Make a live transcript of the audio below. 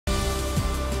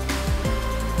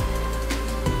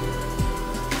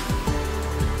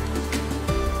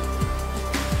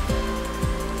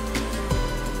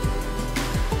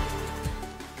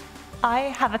I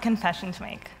have a confession to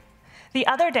make. The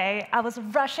other day, I was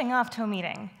rushing off to a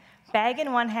meeting, bag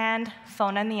in one hand,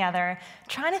 phone in the other,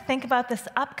 trying to think about this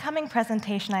upcoming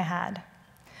presentation I had.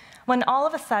 When all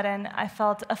of a sudden, I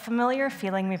felt a familiar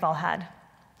feeling we've all had.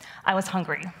 I was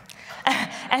hungry.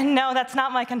 And no, that's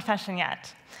not my confession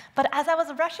yet. But as I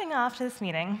was rushing off to this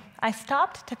meeting, I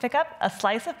stopped to pick up a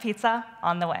slice of pizza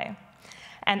on the way.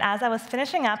 And as I was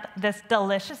finishing up this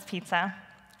delicious pizza,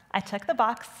 I took the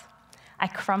box, I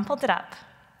crumpled it up,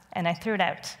 and I threw it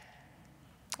out.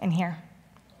 In here.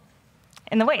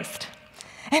 In the waste.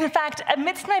 In fact,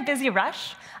 amidst my busy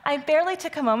rush, I barely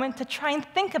took a moment to try and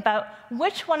think about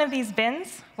which one of these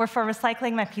bins were for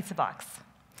recycling my pizza box.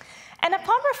 And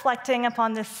upon reflecting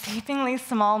upon this seemingly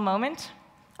small moment,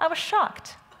 I was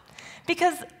shocked.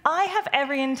 Because I have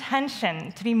every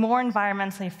intention to be more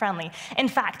environmentally friendly. In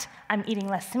fact, I'm eating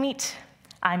less meat,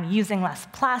 I'm using less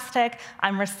plastic,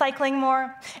 I'm recycling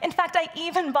more. In fact, I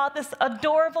even bought this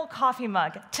adorable coffee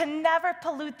mug to never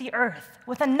pollute the earth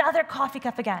with another coffee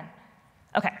cup again.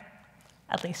 Okay,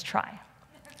 at least try.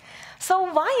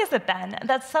 So why is it then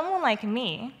that someone like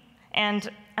me, and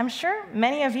I'm sure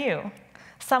many of you,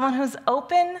 someone who's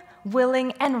open,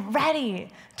 willing, and ready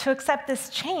to accept this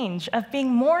change of being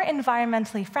more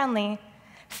environmentally friendly,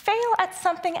 fail at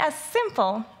something as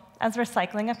simple as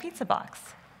recycling a pizza box?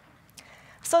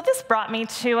 So this brought me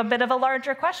to a bit of a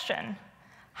larger question.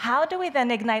 How do we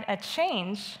then ignite a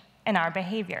change in our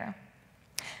behavior?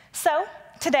 So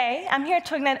today, I'm here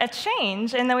to ignite a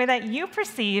change in the way that you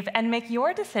perceive and make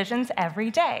your decisions every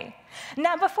day.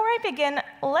 Now, before I begin,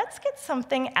 let's get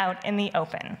something out in the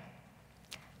open.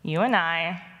 You and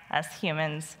I, as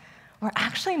humans, we're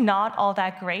actually not all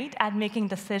that great at making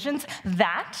decisions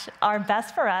that are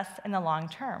best for us in the long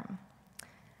term.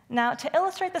 Now, to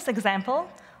illustrate this example,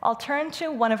 I'll turn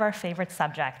to one of our favorite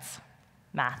subjects,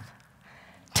 math.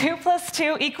 2 +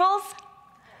 2 equals?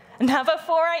 Now,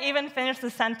 before I even finish the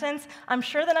sentence, I'm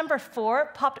sure the number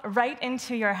 4 popped right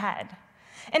into your head.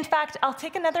 In fact, I'll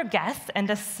take another guess and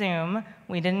assume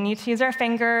we didn't need to use our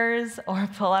fingers or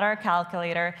pull out our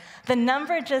calculator. The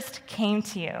number just came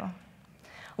to you.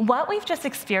 What we've just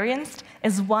experienced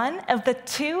is one of the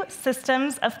 2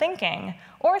 systems of thinking,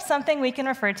 or something we can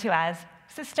refer to as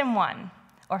System 1,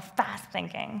 or fast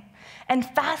thinking. And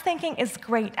fast thinking is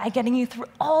great at getting you through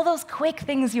all those quick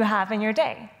things you have in your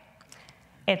day.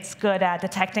 It's good at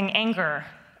detecting anger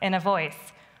in a voice,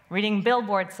 reading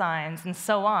billboard signs, and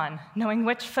so on, knowing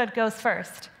which foot goes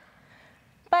first.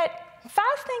 But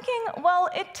fast thinking, well,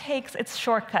 it takes its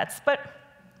shortcuts. But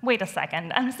wait a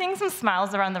second, I'm seeing some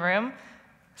smiles around the room,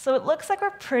 so it looks like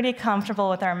we're pretty comfortable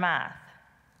with our math.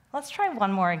 Let's try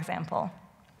one more example.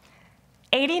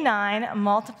 89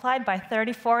 multiplied by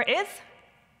 34 is?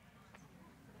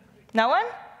 No one?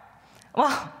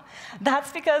 Well,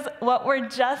 that's because what we're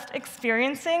just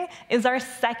experiencing is our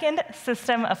second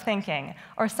system of thinking,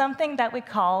 or something that we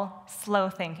call slow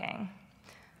thinking.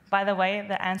 By the way,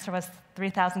 the answer was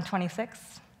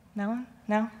 3026. No one?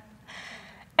 No?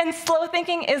 And slow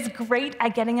thinking is great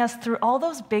at getting us through all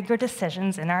those bigger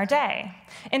decisions in our day.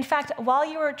 In fact, while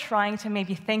you were trying to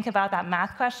maybe think about that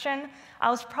math question,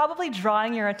 I was probably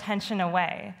drawing your attention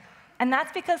away. And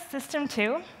that's because System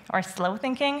 2, or slow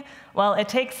thinking, well, it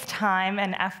takes time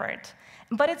and effort.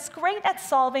 But it's great at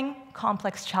solving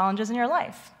complex challenges in your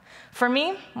life. For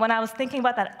me, when I was thinking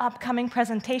about that upcoming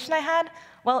presentation I had,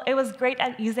 well, it was great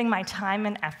at using my time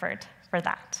and effort for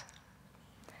that.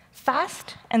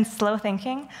 Fast and slow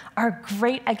thinking are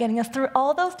great at getting us through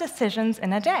all those decisions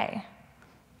in a day.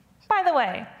 By the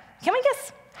way, can we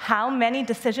guess how many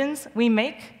decisions we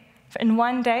make in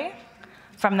one day?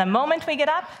 From the moment we get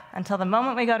up until the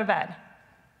moment we go to bed.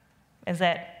 Is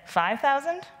it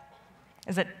 5,000?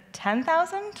 Is it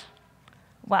 10,000?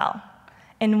 Well,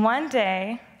 in one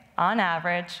day, on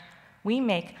average, we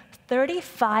make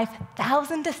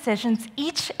 35,000 decisions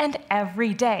each and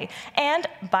every day. And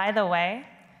by the way,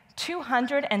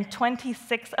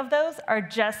 226 of those are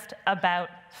just about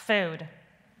food.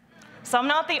 So I'm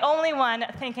not the only one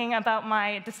thinking about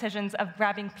my decisions of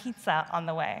grabbing pizza on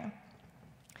the way.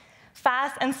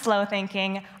 Fast and slow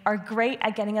thinking are great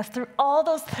at getting us through all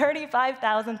those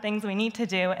 35,000 things we need to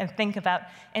do and think about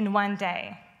in one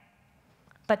day.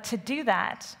 But to do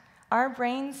that, our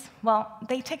brains, well,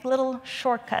 they take little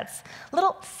shortcuts,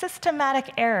 little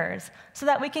systematic errors, so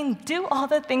that we can do all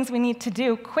the things we need to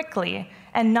do quickly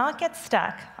and not get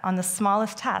stuck on the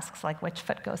smallest tasks, like which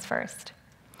foot goes first.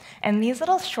 And these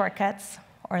little shortcuts,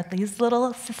 or these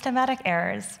little systematic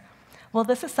errors, well,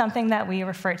 this is something that we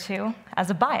refer to as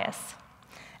a bias.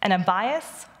 And a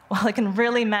bias, well, it can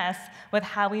really mess with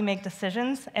how we make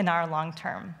decisions in our long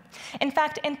term. In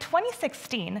fact, in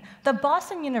 2016, the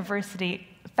Boston University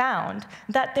found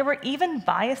that there were even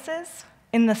biases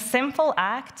in the simple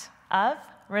act of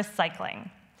recycling.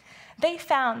 They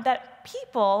found that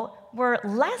people were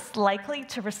less likely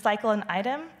to recycle an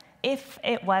item if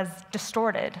it was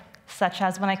distorted, such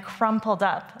as when I crumpled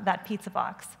up that pizza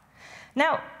box.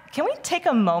 Now, can we take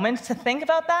a moment to think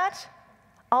about that?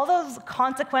 All those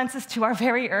consequences to our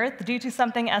very earth due to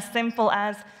something as simple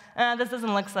as, this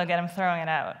doesn't look so good, I'm throwing it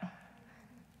out.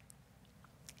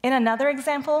 In another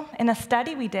example, in a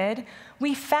study we did,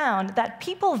 we found that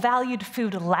people valued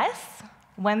food less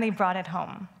when they brought it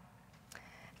home.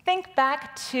 Think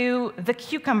back to the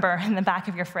cucumber in the back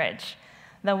of your fridge,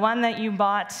 the one that you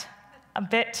bought a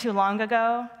bit too long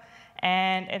ago,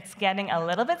 and it's getting a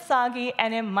little bit soggy,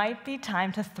 and it might be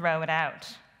time to throw it out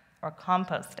or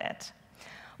compost it.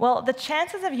 Well, the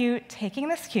chances of you taking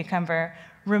this cucumber,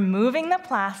 removing the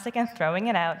plastic and throwing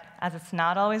it out, as it's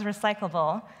not always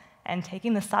recyclable, and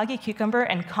taking the soggy cucumber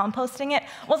and composting it,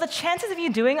 well, the chances of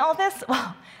you doing all this,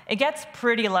 well, it gets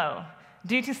pretty low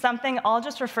due to something I'll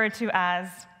just refer to as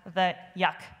the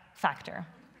yuck factor.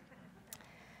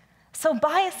 So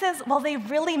biases, well, they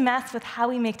really mess with how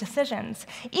we make decisions.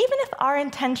 Even if our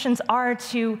intentions are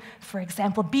to, for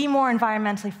example, be more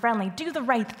environmentally friendly, do the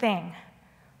right thing,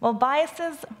 well,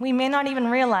 biases, we may not even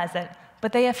realize it,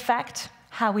 but they affect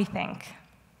how we think.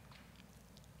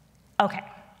 Okay.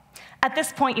 At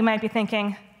this point, you might be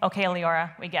thinking, okay,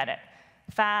 Liora, we get it.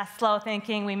 Fast, slow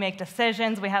thinking, we make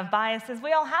decisions, we have biases,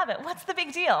 we all have it. What's the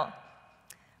big deal?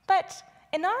 But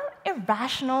in our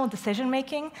irrational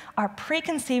decision-making, our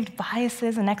preconceived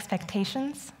biases and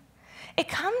expectations, it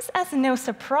comes as no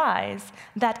surprise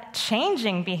that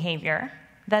changing behavior,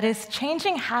 that is,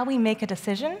 changing how we make a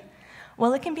decision,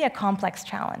 well, it can be a complex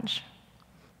challenge.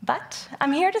 But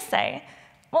I'm here to say,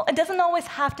 well, it doesn't always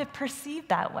have to perceive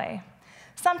that way.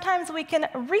 Sometimes we can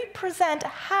represent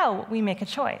how we make a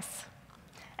choice.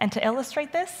 And to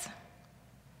illustrate this,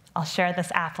 I'll share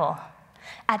this apple.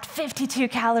 At 52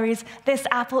 calories, this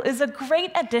apple is a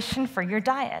great addition for your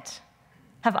diet.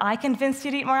 Have I convinced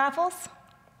you to eat more apples?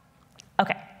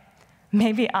 Okay,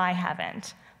 maybe I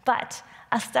haven't, but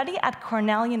a study at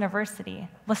Cornell University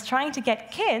was trying to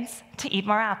get kids to eat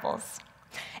more apples.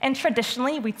 And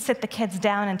traditionally, we'd sit the kids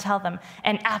down and tell them,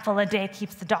 an apple a day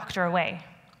keeps the doctor away,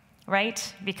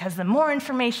 right? Because the more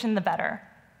information, the better.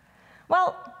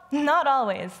 Well, not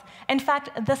always. In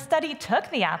fact, the study took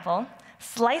the apple,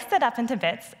 sliced it up into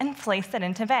bits, and placed it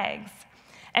into bags.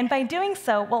 And by doing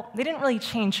so, well, they didn't really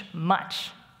change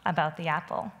much about the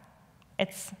apple.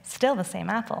 It's still the same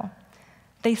apple.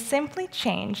 They simply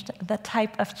changed the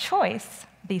type of choice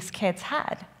these kids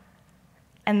had.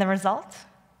 And the result?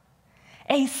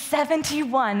 A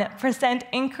 71%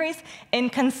 increase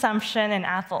in consumption in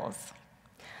apples.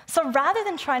 So rather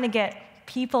than trying to get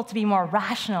people to be more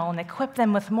rational and equip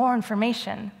them with more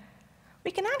information,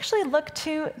 we can actually look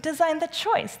to design the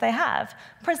choice they have,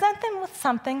 present them with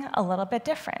something a little bit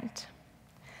different.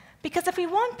 Because if we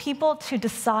want people to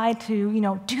decide to,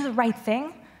 do the right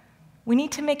thing, we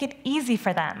need to make it easy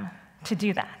for them to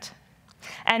do that.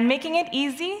 And making it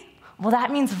easy, well, that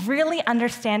means really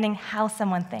understanding how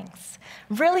someone thinks,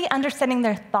 really understanding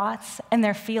their thoughts and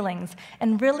their feelings,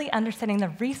 and really understanding the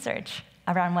research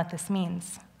around what this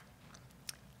means.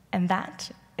 And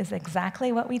that is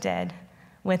exactly what we did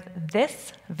with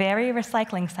this very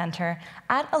recycling center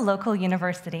at a local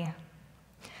university.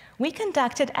 We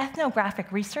conducted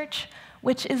ethnographic research,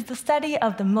 which is the study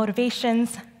of the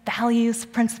motivations, values,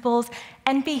 principles,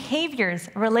 and behaviors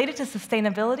related to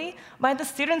sustainability by the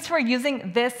students who are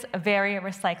using this very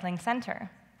recycling center.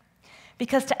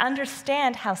 Because to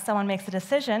understand how someone makes a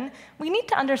decision, we need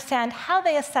to understand how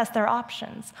they assess their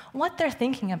options, what they're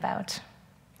thinking about.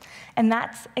 And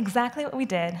that's exactly what we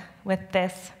did with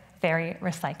this very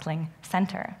recycling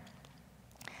center.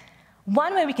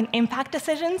 One way we can impact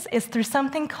decisions is through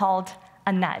something called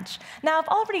a nudge. Now, I've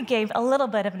already gave a little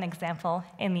bit of an example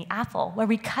in the apple, where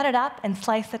we cut it up and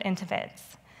slice it into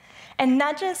bits. And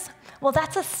nudges, well,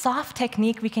 that's a soft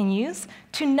technique we can use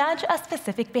to nudge a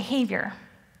specific behavior.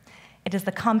 It is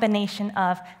the combination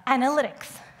of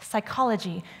analytics,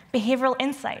 psychology, behavioral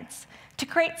insights to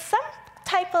create some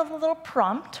type of little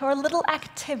prompt or little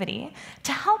activity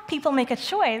to help people make a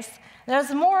choice that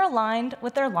is more aligned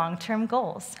with their long-term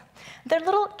goals. They're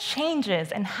little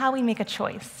changes in how we make a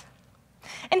choice.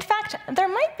 In fact, there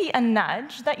might be a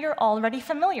nudge that you're already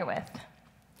familiar with.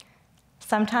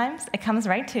 Sometimes it comes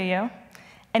right to you,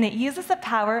 and it uses the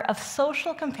power of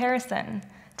social comparison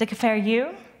to compare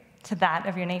you to that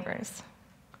of your neighbors.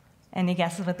 Any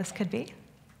guesses what this could be?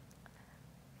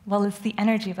 Well, it's the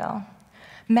energy bill.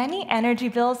 Many energy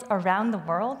bills around the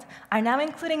world are now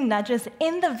including nudges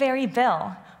in the very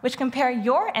bill, which compare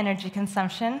your energy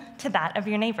consumption to that of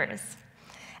your neighbors.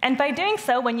 And by doing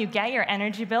so, when you get your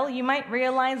energy bill, you might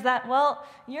realize that, well,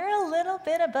 you're a little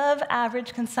bit above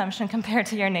average consumption compared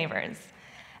to your neighbors.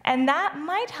 And that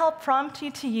might help prompt you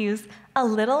to use a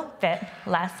little bit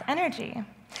less energy.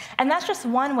 And that's just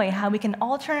one way how we can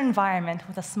alter an environment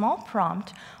with a small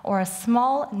prompt or a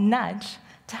small nudge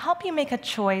to help you make a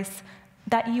choice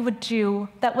that you would do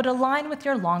that would align with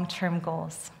your long-term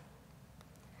goals.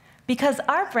 Because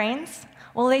our brains,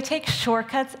 well, they take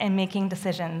shortcuts in making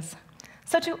decisions.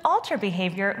 So to alter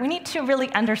behavior, we need to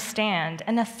really understand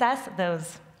and assess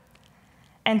those.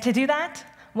 And to do that,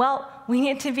 well, we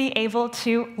need to be able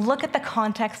to look at the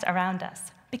context around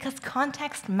us, because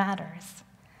context matters.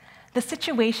 The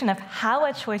situation of how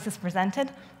a choice is presented,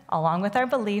 along with our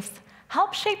beliefs,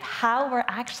 help shape how we're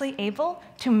actually able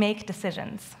to make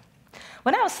decisions.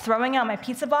 When I was throwing out my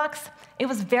pizza box, it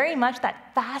was very much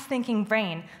that fast-thinking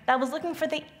brain that was looking for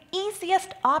the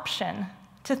easiest option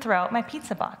to throw out my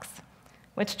pizza box,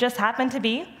 which just happened to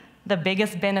be the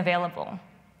biggest bin available.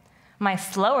 My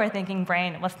slower-thinking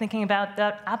brain was thinking about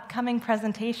the upcoming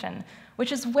presentation,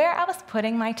 which is where I was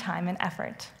putting my time and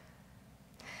effort.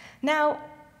 Now,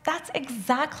 that's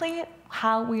exactly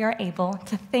how we are able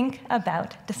to think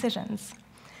about decisions.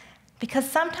 Because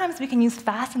sometimes we can use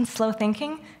fast and slow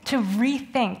thinking to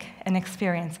rethink an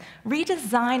experience,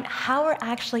 redesign how we're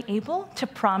actually able to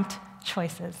prompt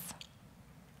choices.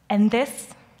 And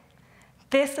this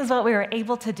is what we were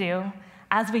able to do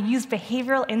as we used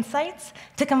behavioral insights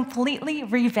to completely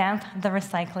revamp the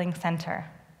recycling center.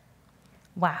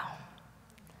 Wow,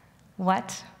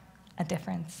 what a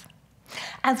difference.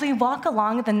 As we walk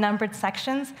along the numbered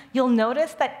sections, you'll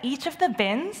notice that each of the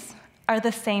bins are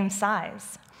the same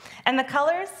size. And the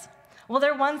colors, well,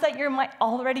 they're ones that you might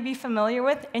already be familiar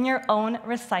with in your own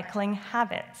recycling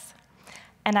habits.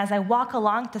 And as I walk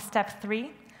along to step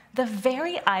 3, the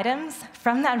very items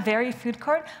from that very food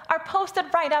court are posted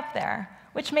right up there,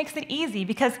 which makes it easy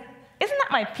because isn't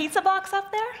that my pizza box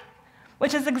up there?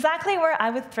 Which is exactly where I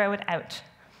would throw it out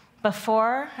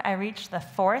before I reach the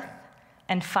 4th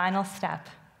and final step,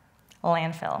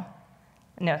 landfill.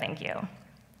 No, thank you.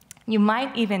 You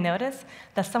might even notice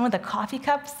that some of the coffee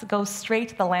cups go straight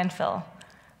to the landfill.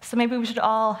 So maybe we should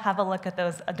all have a look at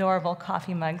those adorable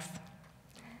coffee mugs.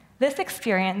 This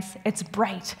experience, it's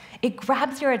bright, it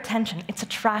grabs your attention, it's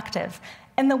attractive.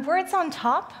 And the words on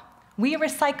top, we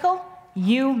recycle,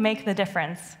 you make the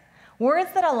difference.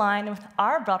 Words that align with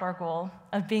our broader goal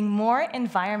of being more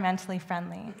environmentally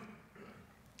friendly.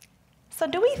 So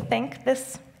do we think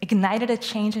this ignited a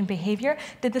change in behavior?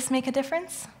 Did this make a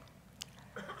difference?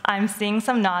 I'm seeing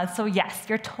some nods, so yes,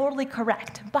 you're totally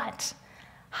correct. But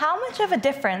how much of a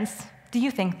difference do you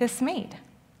think this made?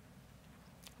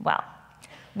 Well,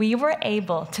 we were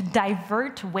able to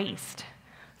divert waste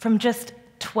from just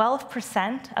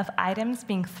 12% of items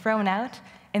being thrown out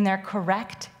in their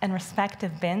correct and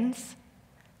respective bins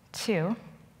to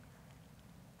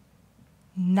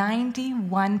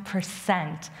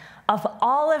 91% of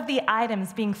all of the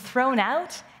items being thrown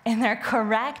out in their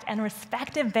correct and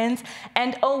respective bins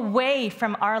and away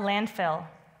from our landfill.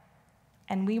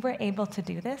 And we were able to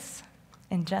do this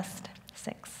in just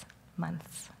 6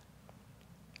 months.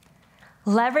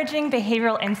 Leveraging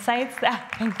behavioral insights,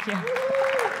 thank you.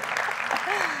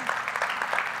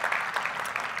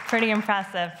 Pretty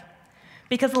impressive.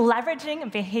 Because leveraging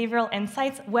behavioral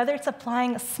insights, whether it's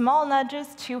applying small nudges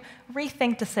to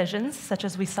rethink decisions, such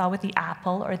as we saw with the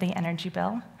Apple or the energy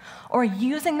bill, or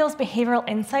using those behavioral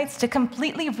insights to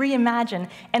completely reimagine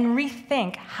and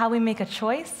rethink how we make a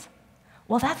choice,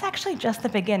 well, that's actually just the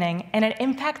beginning, and it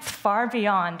impacts far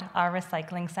beyond our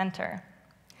recycling center.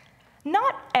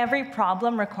 Not every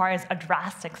problem requires a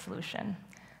drastic solution.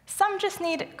 Some just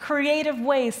need creative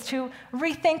ways to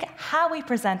rethink how we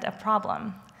present a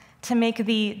problem, to make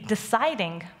the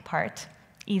deciding part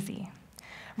easy.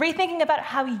 Rethinking about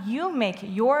how you make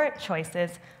your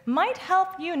choices might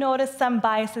help you notice some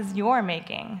biases you're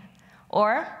making,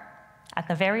 or, at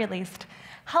the very least,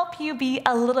 help you be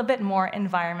a little bit more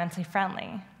environmentally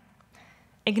friendly.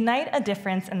 Ignite a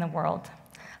difference in the world.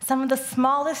 Some of the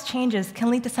smallest changes can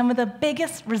lead to some of the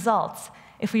biggest results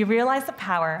if we realize the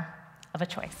power of a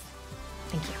choice.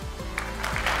 Thank you.